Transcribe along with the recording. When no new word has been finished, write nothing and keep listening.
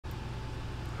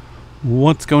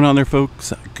What's going on there,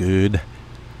 folks? Good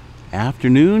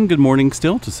afternoon, good morning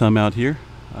still to some out here.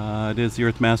 It is the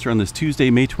Earthmaster on this Tuesday,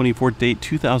 May 24th date,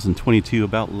 2022,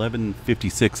 about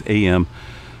 11:56 a.m.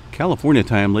 California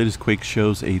time. Latest quake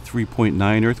shows a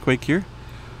 3.9 earthquake here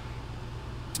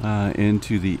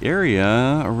into the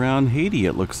area around Haiti,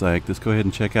 it looks like. Let's go ahead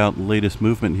and check out the latest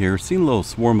movement here. Seen a little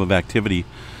swarm of activity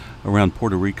around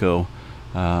Puerto Rico,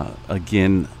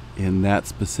 again in that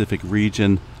specific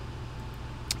region.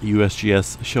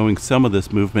 USGS showing some of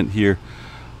this movement here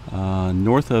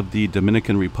north of the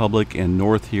Dominican Republic and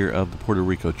north here of the Puerto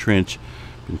Rico Trench.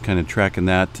 Been kind of tracking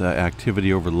that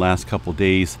activity over the last couple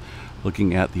days,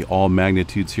 looking at the all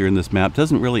magnitudes here in this map.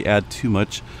 Doesn't really add too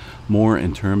much more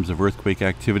in terms of earthquake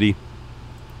activity.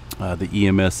 The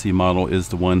EMSC model is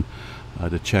the one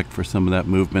to check for some of that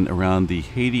movement around the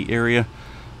Haiti area.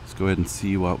 Let's go ahead and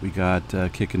see what we got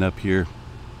kicking up here.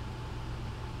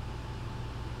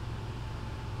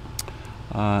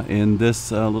 In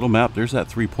this little map, there's that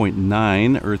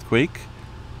 3.9 earthquake.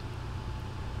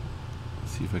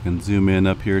 Let's see if I can zoom in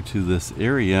up here to this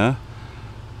area.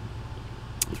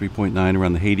 3.9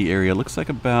 around the Haiti area. Looks like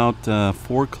about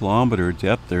 4-kilometer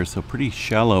depth there, so pretty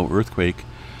shallow earthquake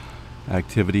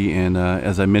activity. And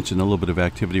as I mentioned, a little bit of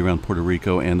activity around Puerto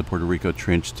Rico and the Puerto Rico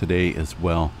Trench today as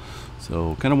well.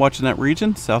 So kind of watching that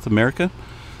region, South America.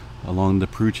 Along the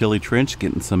Peru-Chile Trench,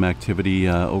 getting some activity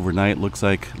overnight. Looks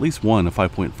like at least one, a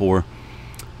 5.4,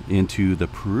 into the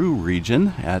Peru region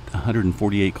at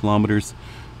 148 kilometers.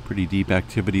 Pretty deep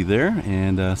activity there.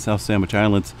 And South Sandwich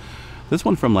Islands, this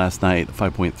one from last night,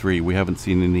 5.3. We haven't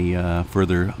seen any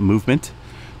further movement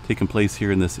taking place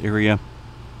here in this area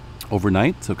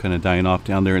overnight, so kind of dying off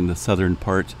down there in the southern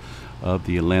part of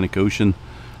the Atlantic Ocean.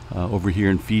 Over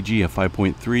here in Fiji, a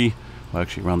 5.3. Well,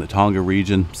 actually around the Tonga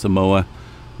region, Samoa,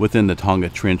 within the Tonga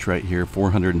Trench right here,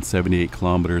 478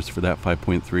 kilometers for that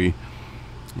 5.3.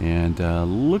 And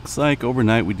looks like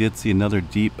overnight we did see another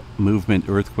deep movement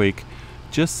earthquake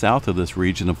just south of this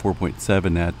region of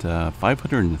 4.7 at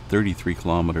 533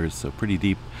 kilometers. So pretty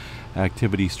deep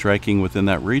activity striking within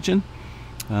that region.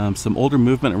 Some older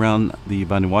movement around the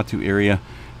Vanuatu area,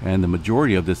 and the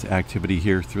majority of this activity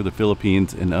here through the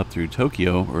Philippines and up through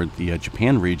Tokyo, or the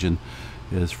Japan region,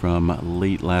 is from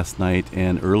late last night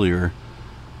and earlier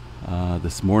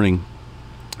this morning.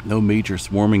 No major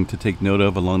swarming to take note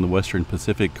of along the western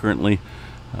Pacific currently.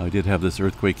 We did have this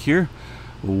earthquake here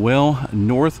well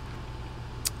north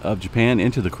of Japan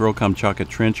into the Kuril-Kamchatka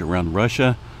Trench around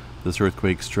Russia. This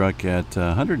earthquake struck at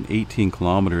 118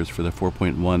 kilometers for the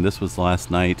 4.1. This was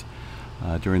last night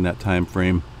during that time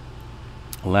frame.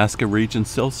 Alaska region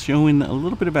still showing a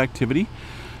little bit of activity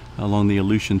along the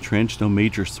Aleutian Trench. No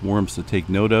major swarms to take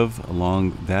note of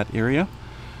along that area.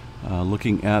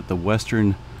 Looking at the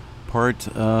western part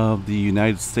of the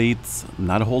United States,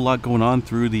 not a whole lot going on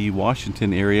through the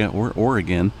Washington area or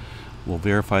Oregon. We'll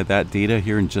verify that data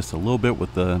here in just a little bit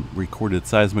with the recorded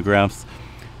seismographs.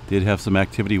 Did have some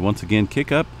activity once again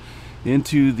kick up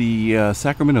into the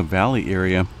Sacramento Valley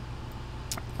area.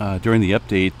 During the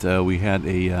update, we had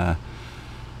a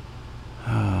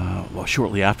well,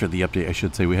 shortly after the update, I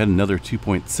should say, we had another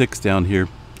 2.6 down here,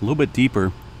 a little bit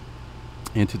deeper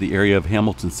into the area of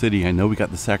Hamilton City. I know we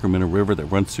got the Sacramento River that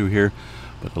runs through here,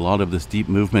 but a lot of this deep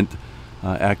movement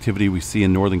activity we see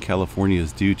in Northern California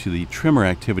is due to the tremor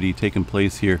activity taking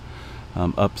place here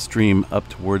upstream, up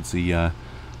towards the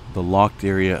locked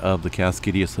area of the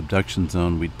Cascadia subduction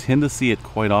zone. We tend to see it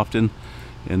quite often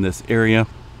in this area,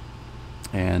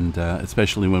 and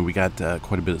especially when we got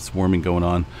quite a bit of swarming going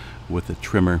on with the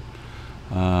tremor.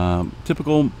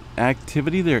 Typical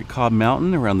activity there at Cobb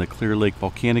Mountain around the Clear Lake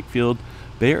volcanic field.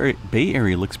 Bay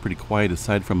Area looks pretty quiet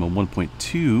aside from a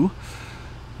 1.2.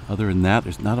 Other than that,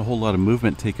 there's not a whole lot of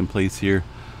movement taking place here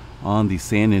on the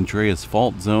San Andreas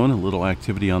fault zone. A little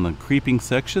activity on the creeping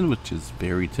section, which is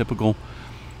very typical.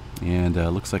 And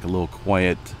looks like a little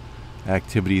quiet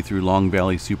activity through Long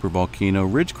Valley Supervolcano.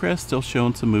 Ridgecrest still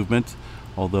showing some movement,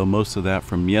 although most of that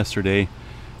from yesterday.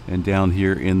 And down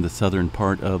here in the southern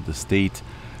part of the state,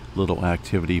 little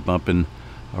activity bumping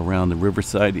around the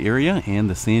Riverside area and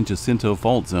the San Jacinto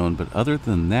fault zone. But other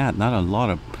than that, not a lot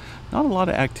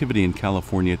of activity in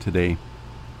California today.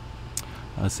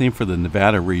 Same for the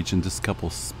Nevada region, just a couple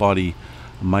spotty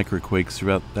microquakes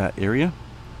throughout that area.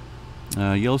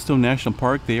 Yellowstone National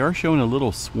Park, they are showing a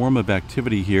little swarm of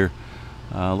activity here.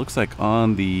 Looks like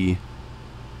on the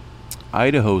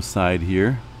Idaho side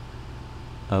here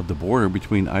of the border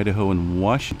between Idaho and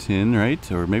Washington,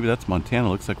 right? Or maybe that's Montana.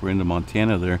 Looks like we're into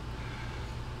Montana there.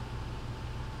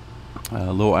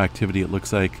 Low activity, it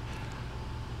looks like,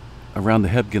 around the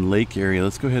Hebgen Lake area.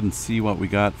 Let's go ahead and see what we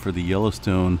got for the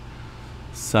Yellowstone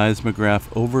seismograph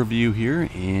overview here,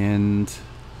 and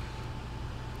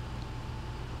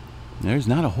there's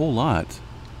not a whole lot.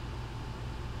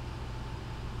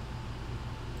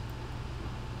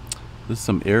 There's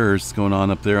some errors going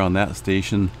on up there on that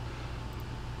station.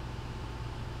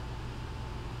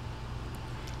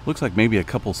 Looks like maybe a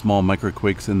couple small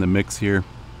microquakes in the mix here.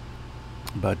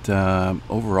 But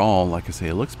overall, like I say,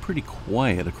 it looks pretty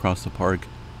quiet across the park.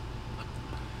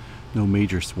 No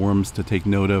major swarms to take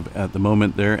note of at the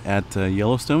moment there at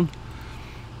Yellowstone.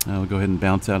 I'll go ahead and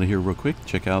bounce out of here real quick.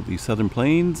 Check out the Southern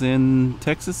Plains in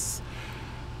Texas.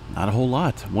 Not a whole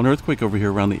lot. One earthquake over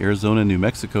here around the Arizona-New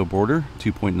Mexico border.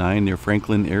 2.9 near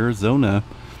Franklin, Arizona.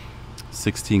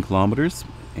 16 kilometers.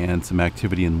 And some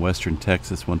activity in western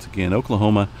Texas once again.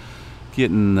 Oklahoma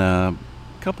getting a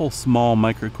couple small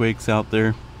microquakes out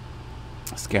there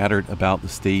scattered about the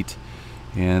state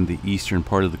and the eastern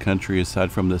part of the country,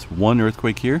 aside from this one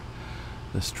earthquake here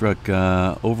that struck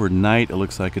overnight. It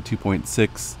looks like a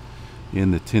 2.6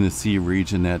 in the Tennessee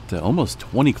region at almost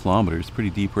 20 kilometers. Pretty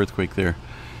deep earthquake there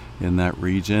in that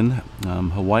region.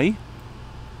 Hawaii,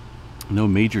 no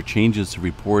major changes to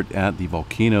report at the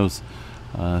volcanoes.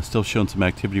 Still showing some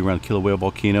activity around Kilauea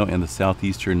volcano and the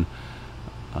southeastern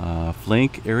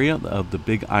flank area of the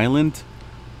Big Island.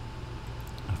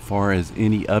 As far as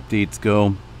any updates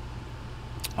go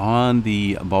on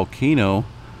the volcano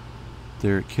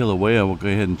there at Kilauea, we'll go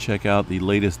ahead and check out the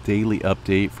latest daily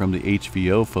update from the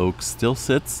HVO folks. Still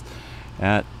sits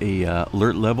at a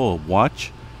alert level of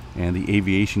watch, and the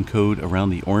aviation code around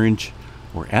the orange,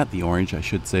 or at the orange I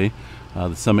should say.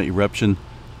 The summit eruption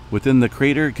within the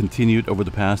crater continued over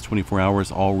the past 24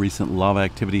 hours. All recent lava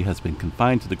activity has been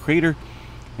confined to the crater,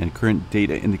 and current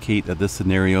data indicate that this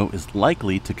scenario is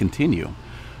likely to continue.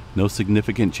 No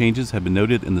significant changes have been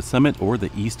noted in the summit or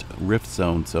the East Rift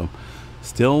Zone, so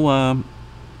still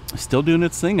doing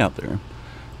its thing out there.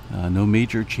 No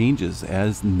major changes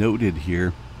as noted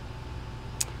here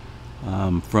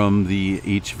from the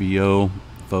HVO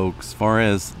folks. As far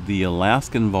as the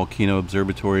Alaskan Volcano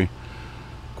Observatory,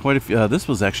 quite a few. This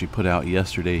was actually put out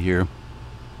yesterday here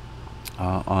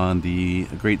on the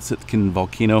Great Sitkin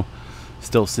volcano.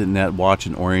 Still sitting at watch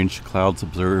in orange. Clouds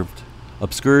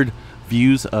obscured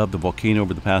views of the volcano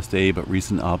over the past day, but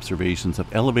recent observations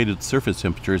of elevated surface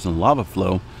temperatures and lava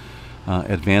flow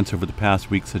advance over the past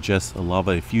week suggests a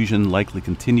lava effusion likely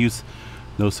continues.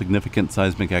 No significant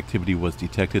seismic activity was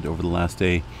detected over the last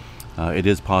day. It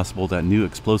is possible that new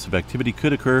explosive activity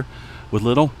could occur with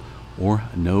little or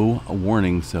no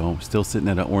warning, so still sitting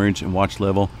at an orange and watch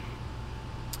level.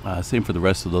 Same for the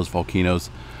rest of those volcanoes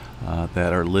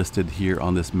that are listed here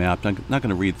on this map. I'm not going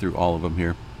to read through all of them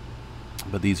here,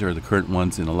 but these are the current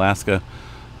ones in Alaska,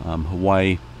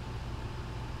 Hawaii,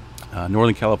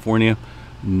 Northern California.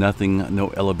 Nothing, no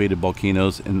elevated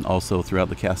volcanoes, and also throughout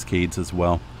the Cascades as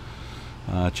well.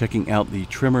 Checking out the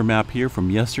tremor map here from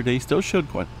yesterday, still showed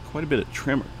quite a bit of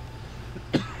tremor.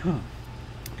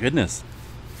 Goodness,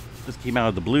 just came out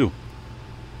of the blue.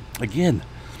 Again,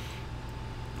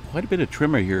 quite a bit of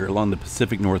tremor here along the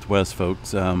Pacific Northwest,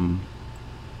 folks.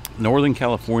 Northern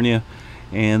California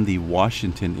and the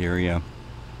Washington area.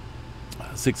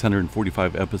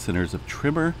 645 epicenters of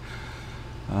tremor.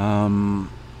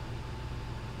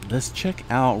 Let's check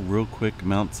out real quick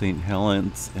Mount St.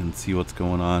 Helens and see what's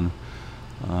going on.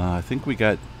 I think we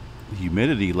got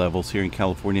humidity levels here in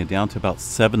California down to about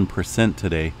 7%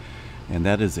 today, and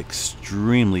that is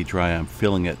extremely dry. I'm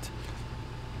feeling it.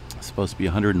 It's supposed to be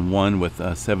 101 with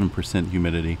 7%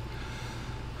 humidity,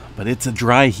 but it's a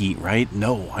dry heat, right?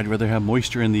 No, I'd rather have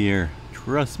moisture in the air.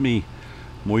 Trust me,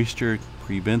 moisture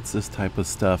prevents this type of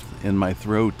stuff in my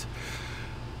throat.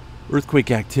 Earthquake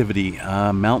activity,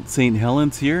 Mount St.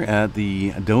 Helens here at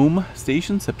the Dome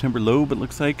Station, September lobe, it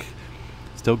looks like.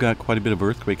 Still got quite a bit of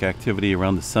earthquake activity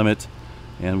around the summit,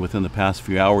 and within the past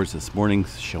few hours this morning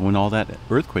showing all that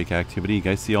earthquake activity. You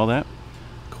guys see all that?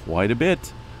 Quite a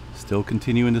bit. Still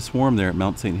continuing to swarm there at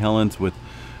Mount St. Helens with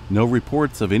no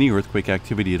reports of any earthquake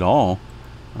activity at all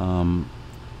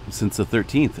since the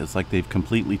 13th. It's like they've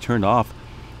completely turned off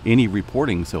any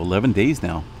reporting. So 11 days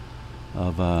now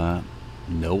of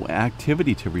no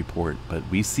activity to report, but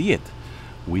we see it.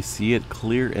 We see it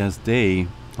clear as day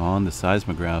on the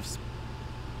seismographs.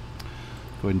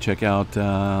 Go ahead and check out,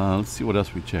 let's see what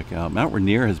else we check out. Mount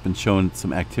Rainier has been showing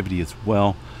some activity as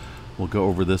well. We'll go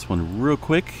over this one real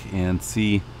quick and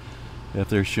see if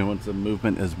they're showing some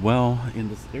movement as well in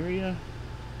this area.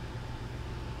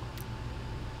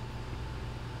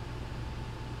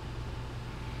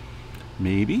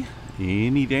 Maybe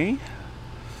any day.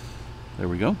 There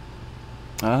we go.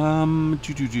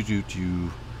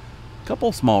 A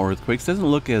couple small earthquakes. Doesn't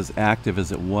look as active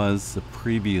as it was the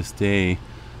previous day.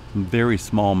 Some very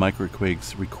small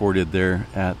microquakes recorded there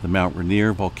at the Mount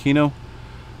Rainier volcano.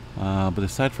 But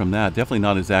aside from that, definitely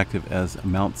not as active as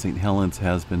Mount St Helens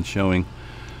has been showing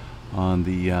on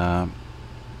the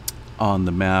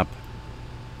map.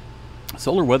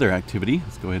 Solar weather activity.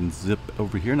 Let's go ahead and zip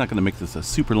over here. Not going to make this a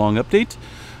super long update,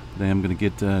 but I am going to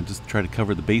get just try to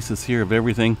cover the basis here of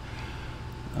everything.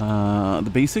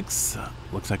 The basics.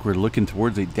 Looks like we're looking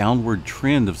towards a downward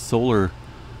trend of solar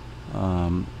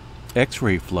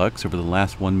X-ray flux over the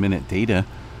last 1 minute data.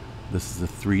 This is a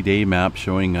 3-day map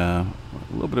showing a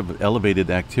little bit of elevated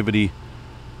activity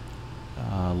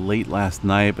late last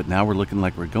night, but now we're looking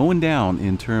like we're going down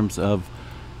in terms of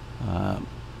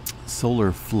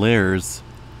solar flares.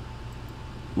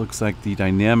 Looks like the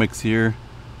dynamics here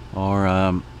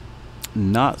are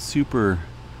not super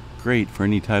great for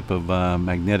any type of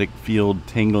magnetic field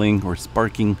tangling or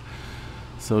sparking,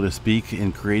 so to speak,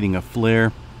 in creating a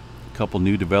flare. A couple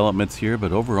new developments here,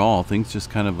 but overall things just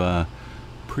kind of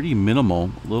pretty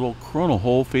minimal. Little coronal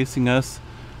hole facing us,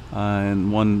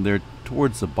 and one there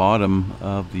towards the bottom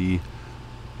of the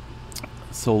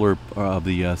solar of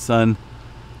the sun.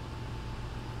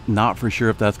 Not for sure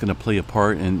if that's going to play a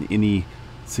part in any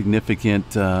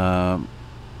significant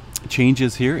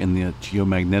changes here in the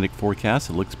geomagnetic forecast.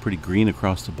 It looks pretty green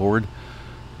across the board.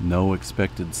 No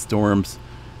expected storms.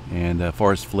 And as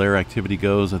far as flare activity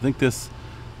goes, I think this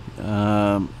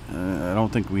I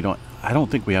don't think we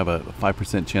have a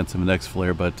 5% chance of a next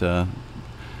flare, but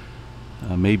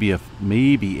maybe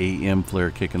AM flare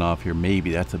kicking off here.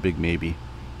 Maybe that's a big maybe.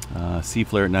 C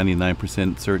flare at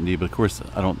 99% certainty, but of course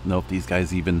I don't know if these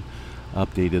guys even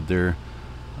updated their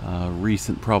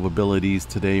recent probabilities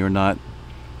today or not.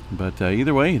 But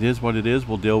either way, it is what it is.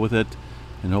 We'll deal with it,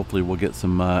 and hopefully we'll get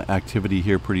some activity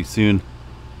here pretty soon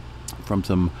from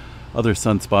some other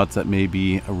sunspots that may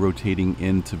be rotating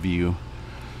into view.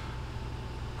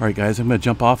 Alright guys, I'm going to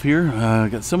jump off here.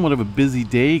 Got somewhat of a busy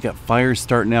day. Got fires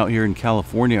starting out here in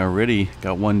California already.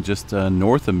 Got one just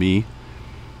north of me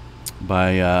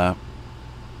by, oh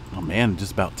man,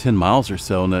 just about 10 miles or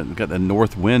so. And we've got the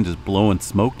north wind just blowing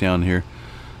smoke down here.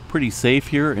 Pretty safe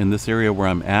here in this area where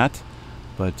I'm at.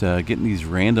 But getting these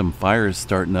random fires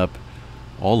starting up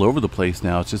all over the place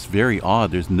now. It's just very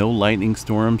odd. There's no lightning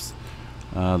storms.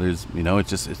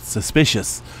 It's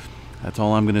suspicious. That's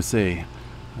all I'm going to say.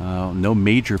 No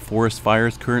major forest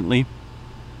fires currently.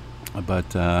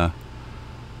 But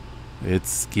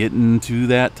it's getting to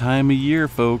that time of year,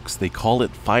 folks. They call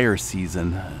it fire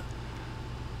season.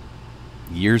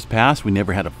 Years past, we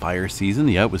never had a fire season.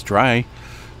 Yeah, it was dry,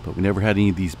 but we never had any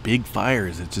of these big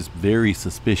fires. It's just very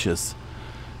suspicious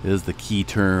is the key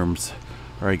terms.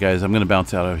 All right, guys, I'm going to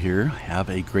bounce out of here. Have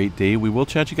a great day. We will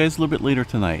chat you guys a little bit later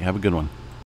tonight. Have a good one.